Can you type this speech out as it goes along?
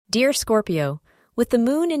Dear Scorpio, with the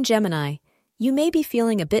moon in Gemini, you may be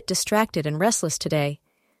feeling a bit distracted and restless today.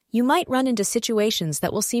 You might run into situations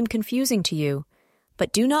that will seem confusing to you,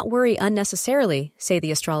 but do not worry unnecessarily, say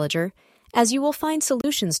the astrologer, as you will find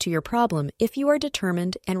solutions to your problem if you are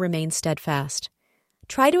determined and remain steadfast.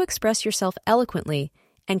 Try to express yourself eloquently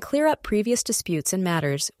and clear up previous disputes and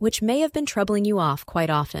matters which may have been troubling you off quite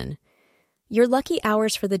often. Your lucky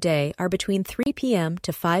hours for the day are between 3 p.m.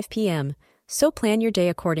 to 5 p.m., so plan your day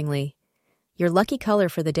accordingly. Your lucky color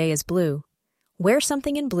for the day is blue. Wear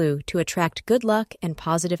something in blue to attract good luck and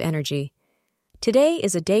positive energy. Today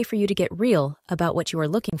is a day for you to get real about what you are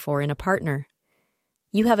looking for in a partner.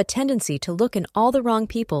 You have a tendency to look in all the wrong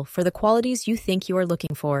people for the qualities you think you are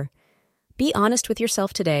looking for. Be honest with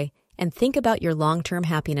yourself today and think about your long-term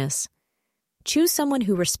happiness. Choose someone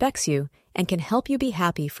who respects you and can help you be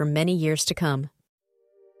happy for many years to come.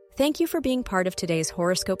 Thank you for being part of today's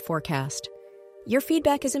horoscope forecast. Your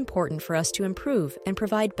feedback is important for us to improve and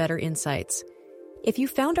provide better insights. If you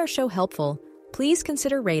found our show helpful, please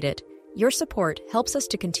consider rate it. Your support helps us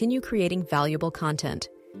to continue creating valuable content.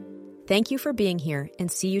 Thank you for being here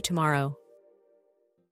and see you tomorrow.